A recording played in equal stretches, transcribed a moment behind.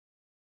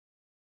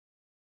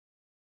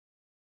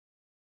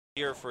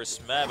here for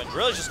Smeb, and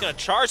Gorilla's just going to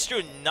charge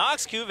through,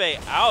 knocks CuVee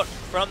out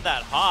from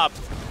that hop.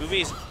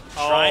 CuVee's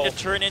trying to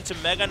turn into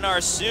Mega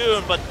Gnar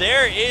soon, but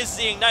there is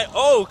the Ignite.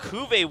 Oh,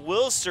 CuVee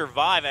will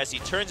survive as he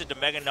turns into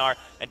Mega Gnar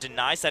and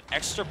denies that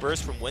extra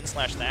burst from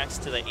Windslash thanks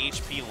to the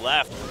HP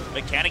left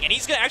mechanic. And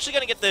he's actually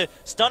going to get the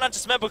stun onto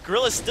Smeb, but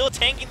Gorilla's still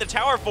tanking the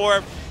tower for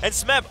him. And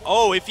Smeb,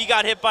 oh, if he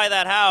got hit by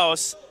that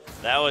house,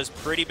 that was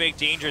pretty big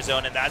danger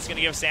zone, and that's going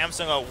to give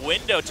Samsung a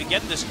window to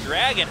get this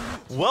dragon.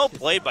 Well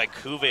played by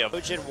CuVee.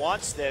 Hojin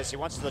wants this. He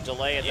wants the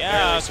delay at the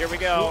barriers. Here we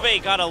go.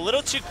 CuVee got a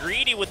little too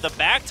greedy with the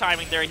back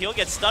timing there. He'll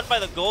get stunned by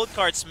the gold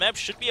card. Smeb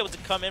should be able to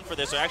come in for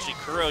this. So actually,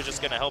 Kuro is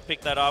just going to help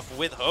pick that off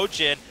with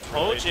Hojin.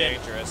 Really Hojin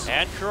dangerous.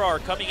 and Kuro are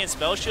coming in.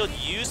 Spell shield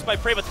used by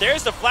Prey, but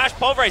there's the flash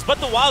pulverize,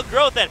 but the wild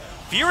growth, and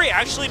Fury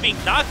actually being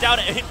knocked out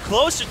and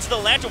closer to the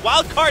lantern.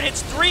 Wild card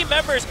hits 3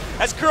 members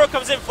as Kuro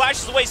comes in,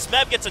 flashes away.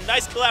 Smeb gets a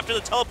nice kill after the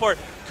teleport.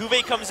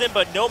 CuVee comes in,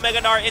 but no Mega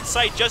Gnar in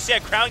sight just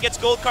yet. Crown gets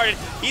gold carded.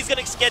 He's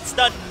going to get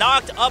stunned,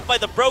 knocked up by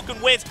the broken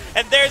winds.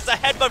 And there's the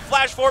headbutt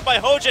flash forward by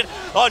Hojin.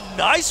 A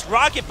nice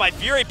rocket by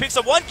Fury. Picks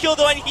up 1 kill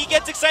though, and he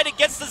gets excited,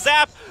 gets the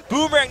zap.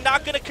 Boomerang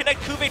not going to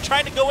connect. CuVee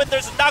trying to go in.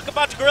 There's a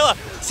knockup onto Gorilla.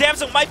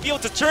 Samsung might be able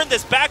to turn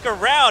this back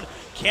around.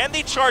 Can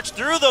they charge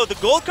through though? The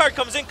gold card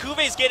comes in.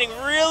 CuVee's getting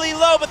really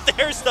low, but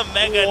there's the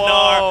Mega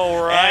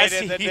Gnar. Right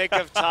in the nick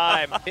of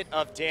time. Bit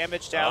of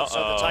damage down, so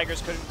the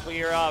Tigers couldn't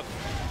clear up.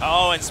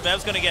 Oh, and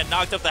Smeb's going to get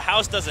knocked up. The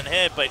house doesn't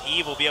hit, but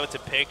Eve will be able to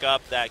pick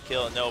up that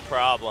kill, no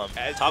problem.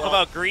 Talk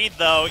about greed,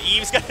 though.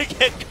 Eve's going to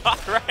get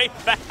caught right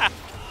back.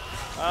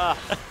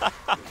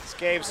 This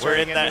game's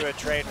turning into a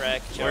train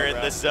wreck. We're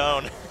in the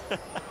zone.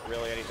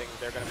 Really anything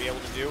they're going to be able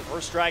to do.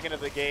 First dragon of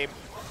the game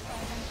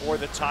for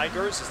the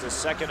Tigers is the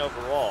 2nd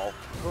overall.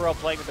 Kuro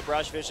playing with the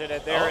brush vision,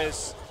 and there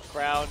is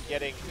Crown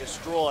getting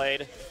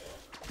destroyed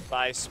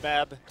by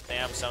Smeb.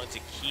 Samsung to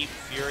keep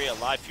Fury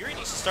alive. Fury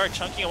needs to start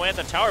chunking away at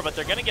the tower, but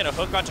they're going to get a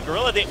hook onto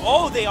Gorilla.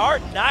 They are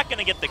not going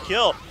to get the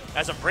kill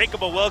as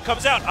Unbreakable Will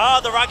comes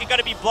out. The rocket got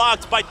to be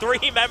blocked by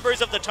 3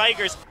 members of the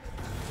Tigers.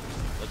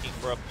 Looking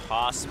for a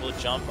possible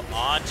jump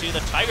onto the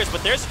Tigers,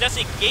 but there's a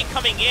Destiny Gate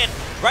coming in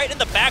right in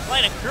the back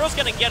line, and Kuro's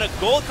going to get a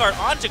gold card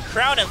onto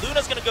Crown, and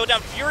Luna's going to go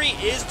down. Fury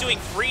is doing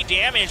free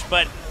damage,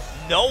 but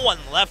no one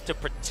left to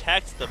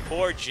protect the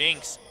poor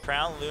Jinx.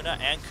 Crown, Luna,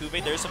 and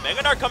CuVee. There's some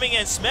Mega Gnar coming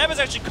in. Smeb is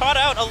actually caught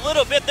out a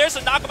little bit. There's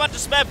a knockup onto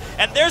Smeb,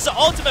 and there's the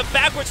ultimate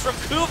backwards from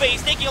CuVee.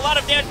 He's taking a lot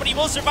of damage, but he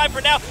will survive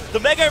for now. The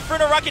Mega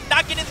Inferno Rocket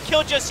not getting the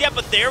kill just yet,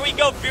 but there we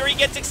go. Fury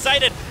gets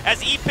excited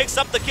as he picks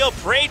up the kill.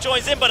 Prey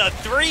joins in, but a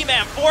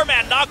 3-man,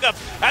 4-man knockup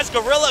as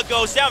Gorilla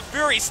goes down.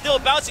 Fury still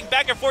bouncing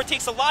back and forth,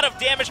 takes a lot of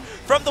damage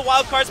from the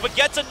wild cards, but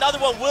gets another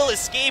one. Will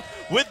escape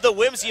with the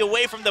Whimsy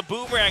away from the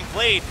Boomerang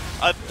Blade.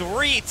 A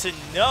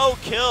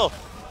 3-0 kill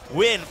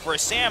win for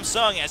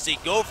Samsung as they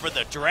go for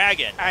the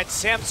dragon. And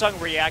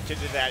Samsung reacted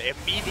to that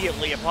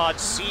immediately upon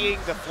seeing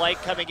the flight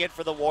coming in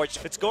for the ward.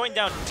 It's going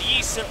down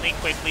decently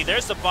quickly.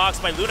 There's the box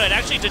by Luna. It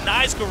actually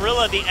denies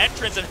Gorilla the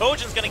entrance, and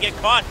Hojin's going to get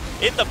caught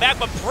in the back,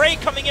 but Prey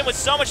coming in with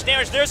so much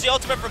damage. There's the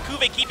ultimate from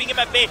CuVee, keeping him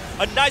at bay.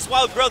 A nice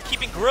wild growth,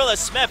 keeping Gorilla,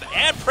 Smeb,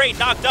 and Prey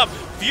knocked up.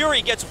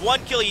 Fury gets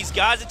 1 kill. He's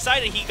got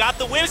excited. He got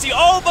the Whimsy.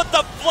 Oh, but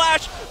the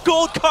flash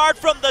gold card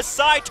from the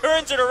side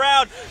turns it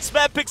around.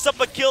 Smeb picks up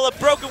a kill, a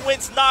Broken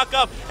Winds knock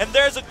up, and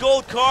there's a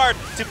gold card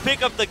to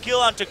pick up the kill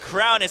onto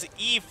Crown as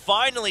Eve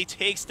finally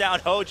takes down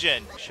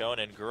Hojin.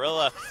 Shonen,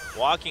 Gorilla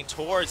walking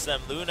towards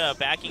them. Luna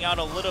backing out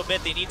a little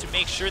bit. They need to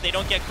make sure they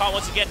don't get caught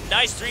once again.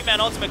 Nice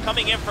 3-man ultimate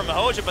coming in from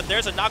Hojin, but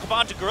there's a knockup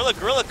onto Gorilla.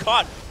 Gorilla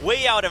caught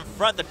way out in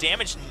front. The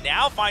damage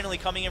now finally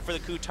coming in for the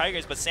KOO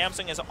Tigers, but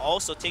Samsung has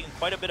also taken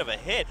quite a bit of a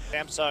hit.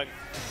 Samsung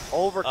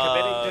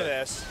overcommitting to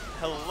this.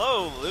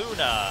 Hello,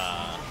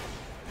 Luna.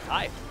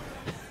 Hi.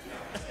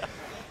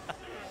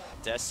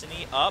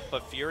 Destiny up,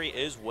 but Fury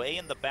is way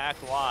in the back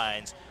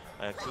lines.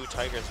 KOO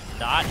Tigers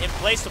not in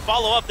place to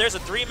follow up. There's a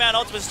 3-man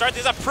ultimate start.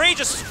 There's a Prey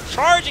just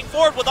charging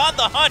forward with On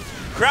the Hunt.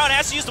 Crown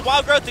has to use the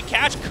wild growth to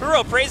catch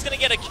Kuro. Prey's going to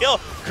get a kill.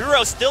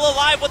 Kuro still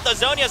alive with the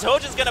Zonias.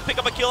 Hojin's going to pick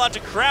up a kill onto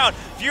Crown.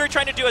 Fury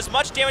trying to do as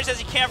much damage as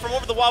he can from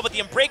over the wall, but the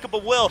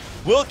Unbreakable will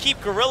keep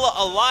Gorilla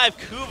alive.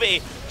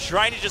 CuVee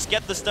trying to just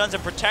get the stuns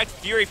and protect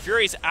Fury.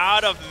 Fury's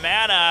out of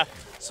mana,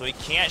 so he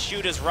can't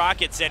shoot his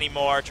rockets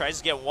anymore. Tries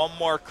to get 1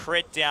 more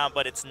crit down,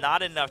 but it's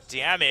not enough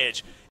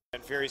damage.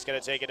 And Fury's going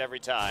to take it every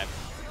time.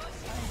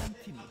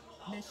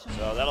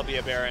 So that'll be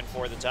a Baron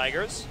for the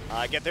Tigers.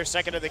 Get their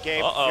 2nd of the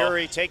game.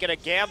 Fury taking a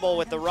gamble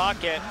with the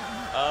rocket.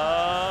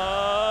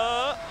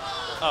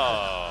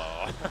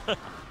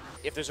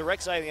 If there's a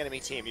Rek'Sai in the enemy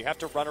team, you have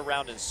to run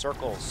around in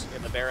circles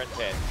in the Baron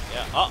pit.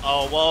 Yeah.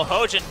 Well,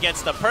 Hojin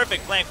gets the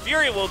perfect flank.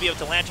 Fury will be able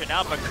to lantern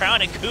out, but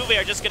Crown and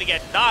CuVee are just going to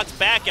get knocked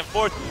back and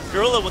forth.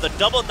 Gorilla with a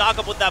double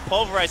knockup with that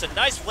pulverize. A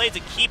nice blade to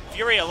keep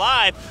Fury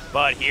alive,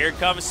 but here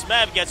comes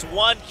Smeb, gets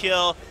 1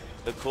 kill.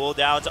 The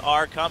cooldowns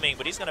are coming,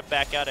 but he's going to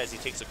back out as he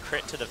takes a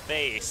crit to the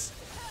face.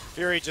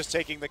 Fury just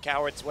taking the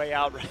coward's way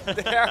out right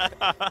there.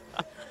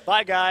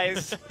 Bye,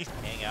 guys.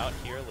 Hang out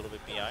here a little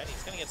bit behind.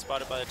 He's going to get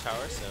spotted by the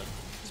tower, so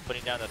Just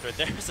putting down the threat.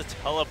 There's a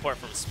teleport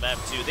from Smeb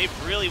too. They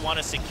really want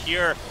to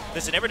secure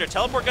this inhibitor.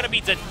 Teleport going to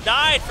be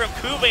denied from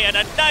CuVee, and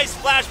a nice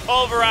flash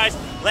pulverized.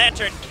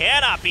 Lantern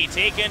cannot be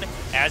taken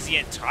as the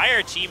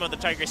entire team of the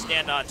Tigers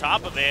stand on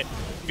top of it.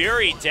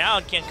 Fury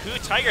down. Can KOO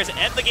Tigers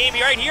end the game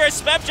right here?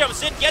 Smeb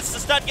jumps in, gets the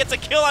stun, gets a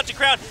kill onto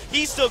Crown.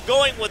 He's still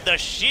going with the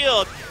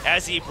shield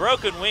as he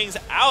Broken Wings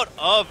out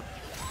of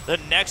the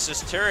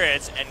Nexus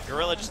turrets, and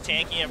Gorilla just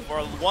tanking it for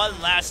one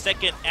last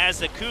second as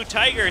the KOO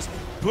Tigers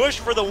push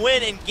for the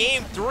win in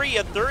Game 3,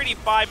 a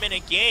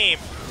 35-minute game.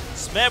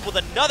 Smeb with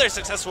another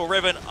successful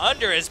Riven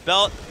under his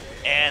belt,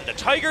 and the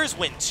Tigers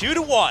win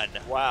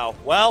 2-1. Wow.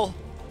 Well,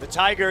 the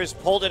Tigers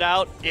pulled it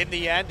out in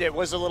the end. It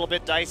was a little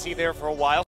bit dicey there for a while.